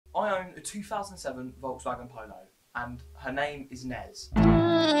I own a 2007 Volkswagen Polo, and her name is Nez.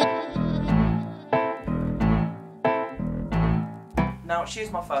 Now, she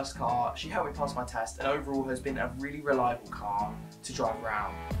is my first car, she helped me pass my test, and overall has been a really reliable car to drive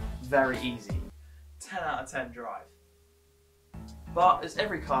around. Very easy. 10 out of 10 drive. But as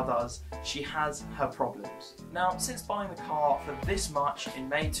every car does, she has her problems. Now, since buying the car for this much in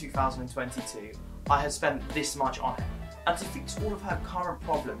May 2022, I have spent this much on it. And to fix all of her current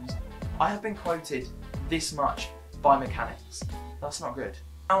problems, I have been quoted this much by mechanics. That's not good.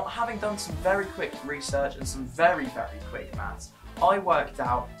 Now, having done some very quick research and some very quick maths, I worked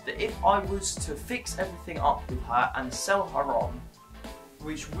out that if I was to fix everything up with her and sell her on,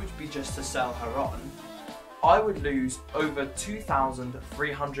 which would be just to sell her on, I would lose over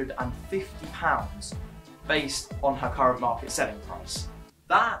 £2,350 based on her current market selling price.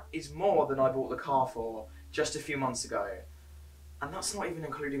 That is more than I bought the car for just a few months ago, and that's not even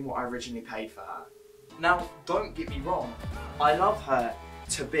including what I originally paid for her. Now, don't get me wrong, I love her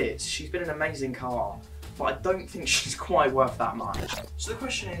to bits, she's been an amazing car, but I don't think she's quite worth that much. So the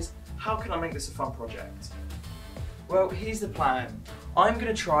question is, how can I make this a fun project? Well, here's the plan. I'm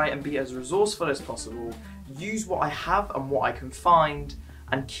going to try and be as resourceful as possible, use what I have and what I can find,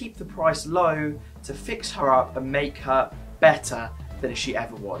 and keep the price low to fix her up and make her better than she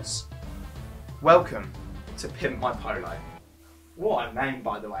ever was. Welcome to Pimp My Polo. What a name,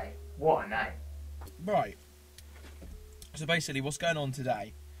 by the way. What a name. Right. So basically, what's going on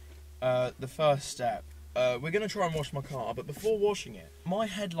today, the first step, we're going to try and wash my car, but before washing it, my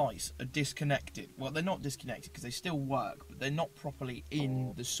headlights are disconnected. Well, they're not disconnected because they still work, but they're not properly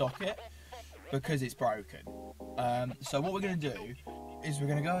in the socket because it's broken. So what we're going to do is we're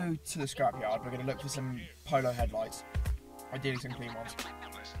going to go to the scrapyard, we're going to look for some Polo headlights, ideally some clean ones.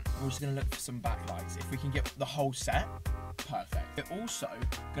 We're just going to look for some backlights. If we can get the whole set, perfect. We're also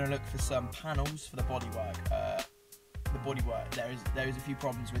going to look for some panels for the bodywork. There is a few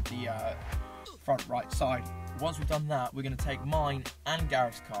problems with the front right side. Once we've done that, we're going to take mine and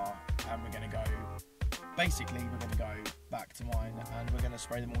Gareth's car, and we're going to go. Basically, we're going to go back to mine, and we're going to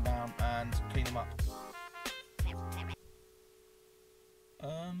spray them all down and clean them up.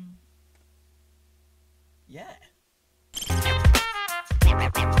 Yeah.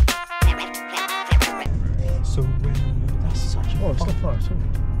 So that's such a it's not far at all.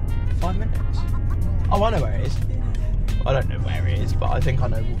 5 minutes. Oh, I know where it is. I don't know where it is, but I think I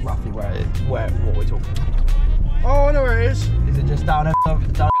know roughly where it is, what we're talking about. Oh, I know where it is. Is it just down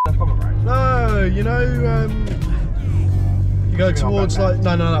Common Road? No, you know, you go towards like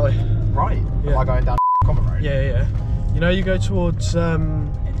no, that way. Right. Yeah. Am I going down Common Road? Yeah. You know, you go towards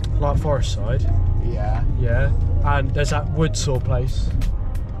like Forest Side. Yeah. Yeah. And there's that wood saw place.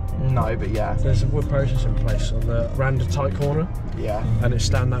 No, but yeah. There's a wood processing place on the round a tight corner. Yeah. And it's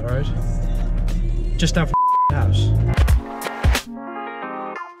down that road. Just down from the house.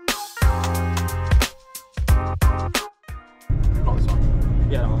 Not this one.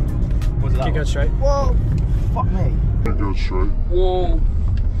 Yeah, that one. Was it that Keep going one? straight. Whoa! Fuck me. Keep going straight. Whoa!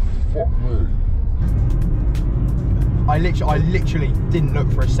 Fuck me. I literally didn't look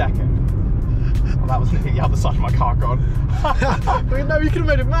for a second. Well, that was literally the other side of my car gone. No, you could have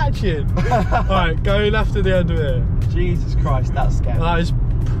made it matching. Alright, go left at the end of it. Jesus Christ, that's scary. That is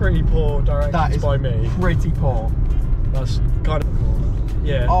pretty poor directions by me. Pretty poor. That's kind of cool.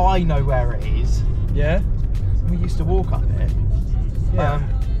 Yeah. Oh, I know where it is. Yeah? We used to walk up there. Yeah.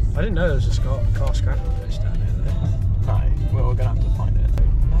 I didn't know there was a car scrapping place down there. No, well, we're going to have to find it.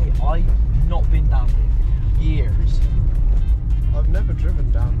 Mate, I've not been down here for years. I've never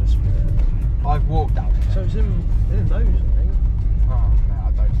driven down this bit. I've walked down here. So it's in those, I think. Oh, no,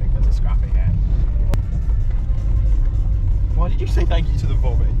 I don't think there's a scrappy here. Why did you say thank you to the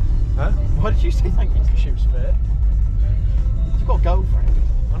Bobby? Huh? Why did you say thank you to the She was fit. You've got a girlfriend.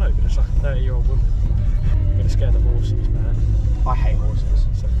 I know, but it's like a 30-year-old woman. You're going to scare the horses, man. I hate horses.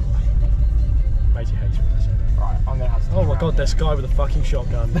 So do I. Maisie hates me when I say that. Right, I'm going to have to Oh my god, there's a guy with a fucking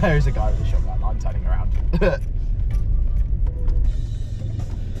shotgun. There is a guy with a shotgun. I'm turning around.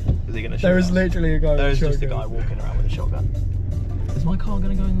 Is he going to shoot There is us? literally a guy There with a is shotgun. just a guy walking around with a shotgun. Is my car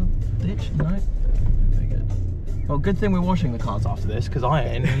going to go in the ditch? No. Very good. Well, good thing we're washing the cars after this, because I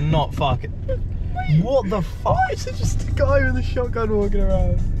ain't not fucking... What the fuck? Why is it just a guy with a shotgun walking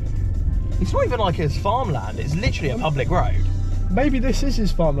around? It's not even like it's farmland, it's literally a public road. Maybe this is his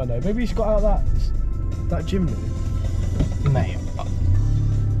farmland though. Maybe he's got out that chimney. Mate,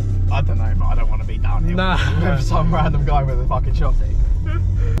 I don't know, but I don't want to be down here with some random guy with a fucking shotty.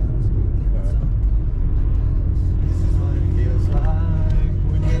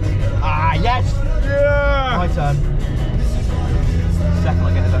 Ah, yes! Yeah! My turn. Second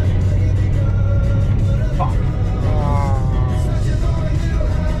I get it.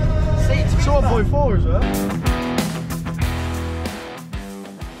 door as well.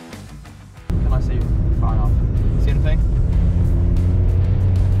 Can I see far enough? See anything?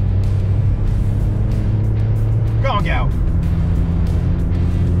 Go on, girl.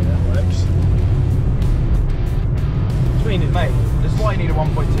 Yeah, that works. Between it, mate. This is why you need a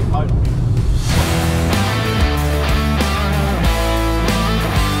 1.2 Polo.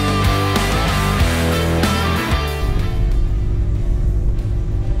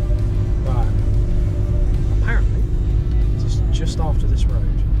 Just after this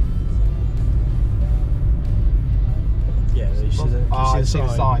road. Yeah, you see the, I see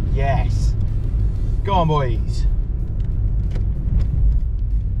the sign. Yes. Go on, boys.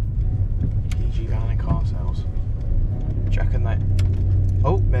 PG van and car sales. Do you reckon they...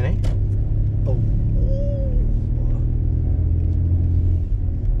 Oh, Mini. Oh.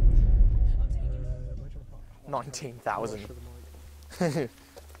 19,000.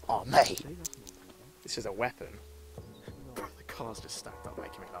 Oh, mate. This is a weapon. The car's just stacked up,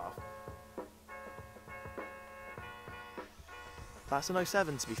 making me laugh. That's an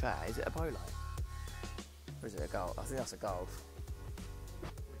 07, to be fair. Is it a Polo? Or is it a Golf? I think that's a Golf.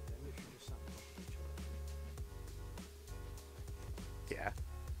 Yeah.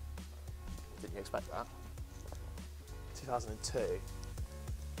 Didn't you expect that? 2002.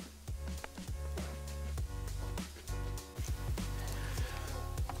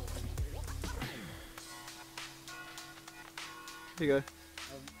 Here you go.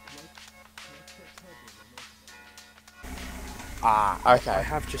 Ah, okay. I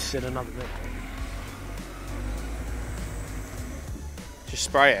have just seen another video. Just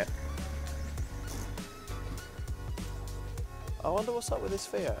spray it. I wonder what's up with this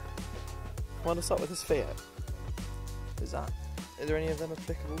Fiat. I wonder what's up with this Fiat. Is there any of them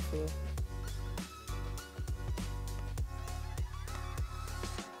applicable for the...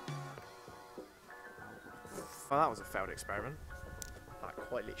 Well, that was a failed experiment. That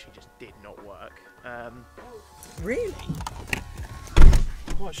quite literally just did not work. Really?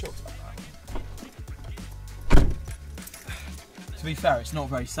 I'm quite shocked about that. To be fair, it's not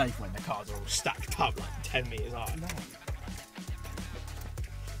very safe when the cars are all stacked up like 10 metres high. No.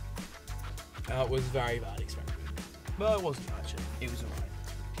 That was a very bad experiment. Well, it wasn't actually. It was alright.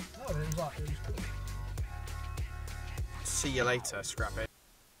 No, it was like, it was cool. See you later, Scrappy.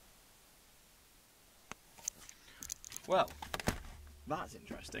 Well, that's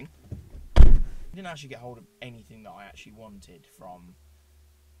interesting. I didn't actually get hold of anything that I actually wanted from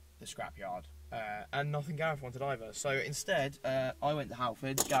the scrapyard, and nothing Gareth wanted either. So instead, I went to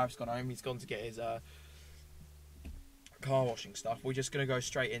Halford. Gareth's gone home. He's gone to get his car washing stuff. We're just going to go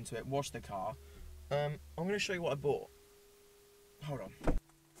straight into it, wash the car. I'm going to show you what I bought. Hold on. So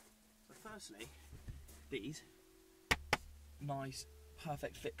firstly, these nice,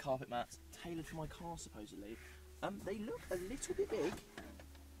 perfect fit carpet mats, tailored for my car supposedly. They look a little bit big.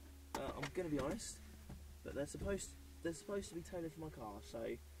 I'm going to be honest, but they're supposed to be tailored for my car. So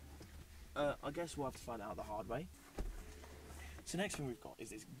I guess we'll have to find out the hard way. So next thing we've got is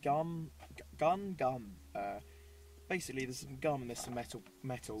this gum. Basically, there's some gum and there's some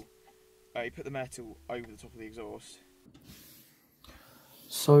metal. You put the metal over the top of the exhaust.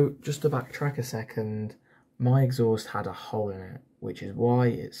 So just to backtrack a second, my exhaust had a hole in it, which is why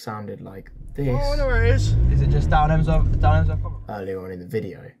it sounded like this. Oh, I know where it is. Is it just down Hemsworth? Earlier on in the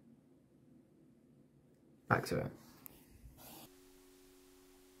video. Back to it.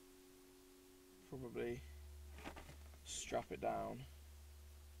 Probably strap it down.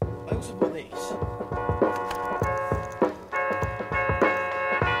 I also bought these.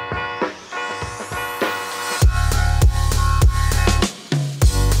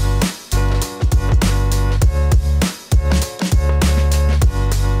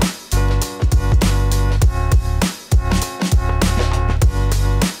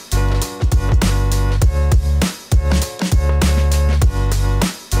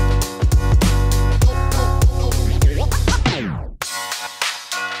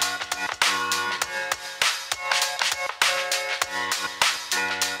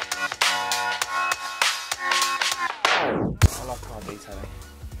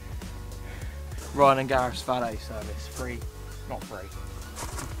 Ryan and Gareth's valet service, free, not free.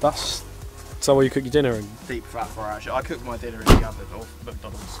 That's so where you cook your dinner in? Deep fat fryer. I cook my dinner in the oven or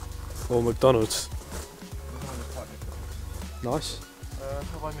McDonald's. Or McDonald's. Nice.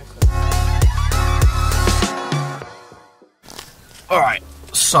 Have I missed it? Alright,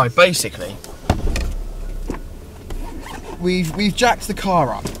 so basically we've jacked the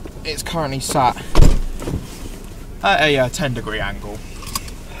car up. It's currently sat at a 10-degree angle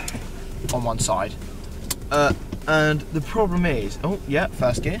on one side. And the problem is, oh yeah,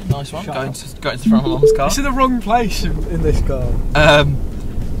 first gear, nice one. Shut Going up. to the front of Mum's car. It's in the wrong place in this car.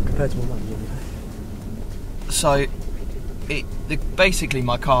 Compared to my mum's. So, basically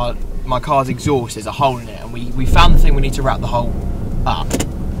my car's exhaust is a hole in it, and we found the thing we need to wrap the hole up,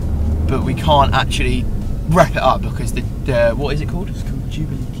 but we can't actually wrap it up because the what is it called? It's called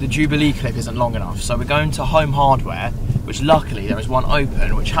Jubilee. The Jubilee clip isn't long enough. So we're going to Home Hardware, which luckily there is one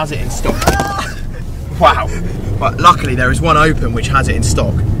open which has it in stock. Wow! But luckily there is one open which has it in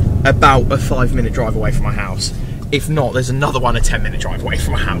stock, about a 5-minute drive away from my house. If not, there's another one a 10-minute drive away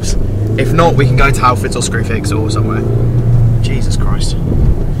from my house. If not, we can go to Halfords or Screwfix or somewhere. Jesus Christ.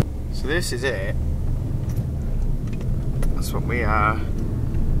 So this is it. That's what we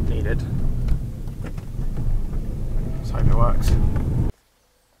needed. Let's hope it works.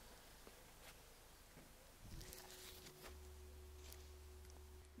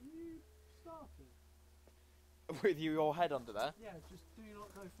 With your head under there? Yeah, just do not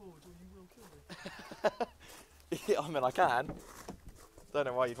go forward or you will kill me. Yeah, I mean, I can. Don't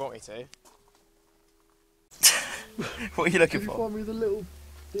know why you'd want me to. What are you looking Can you for? find me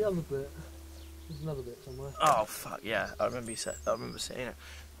the other bit? There's another bit somewhere. Oh fuck yeah! I remember seeing it.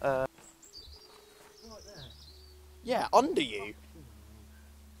 Right there. Yeah, under you.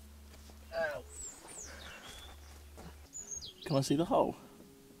 Ow. Can I see the hole?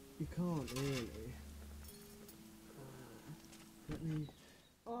 You can't really. Let me.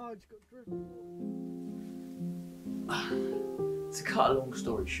 Oh, I just got driven. To cut a long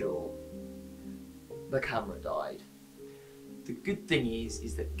story short, the camera died. The good thing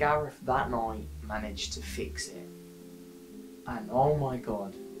is that Gareth that night managed to fix it. And oh my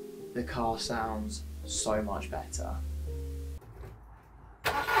god, the car sounds so much better.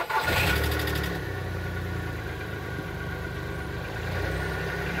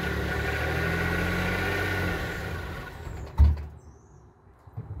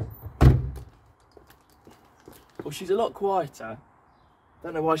 Well, she's a lot quieter.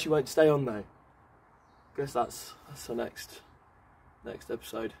 Don't know why she won't stay on though. Guess that's the next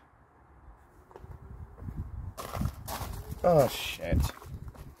episode. Oh shit.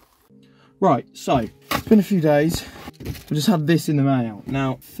 Right, so it's been a few days. I just had this in the mail.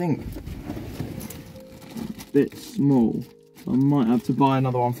 Now I think it's a bit small. I might have to buy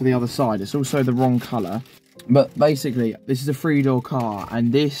another one for the other side. It's also the wrong colour. But basically, this is a 3-door car,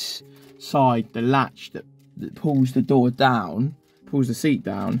 and this side, the latch that pulls the door down, pulls the seat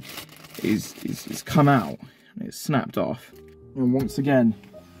down, is come out. It's snapped off. And once again,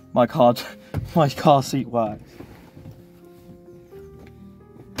 my car seat works.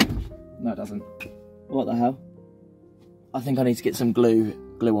 No, it doesn't. What the hell? I think I need to get some glue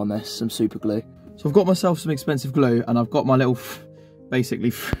on this, some super glue. So I've got myself some expensive glue, and I've got my little,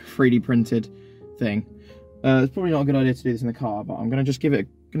 basically 3D printed thing. It's probably not a good idea to do this in the car, but I'm gonna just give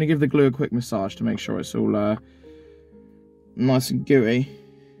the glue a quick massage to make sure it's all nice and gooey.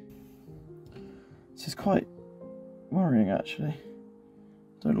 This is quite worrying, actually.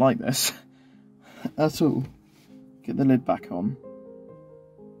 Don't like this at all. Get the lid back on.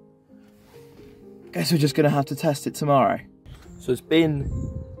 Guess we're just gonna have to test it tomorrow. So it's been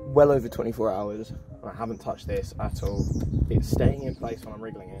well over 24 hours. I haven't touched this at all. It's staying in place when I'm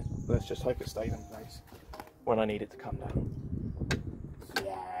wriggling it. Let's just hope it stays in place when I need it to come down.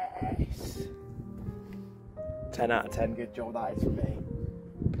 Yes. 10 out of 10, good job that is for me.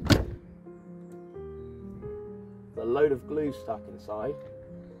 There's a load of glue stuck inside,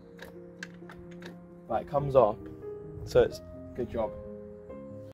 but it comes off, so it's good job.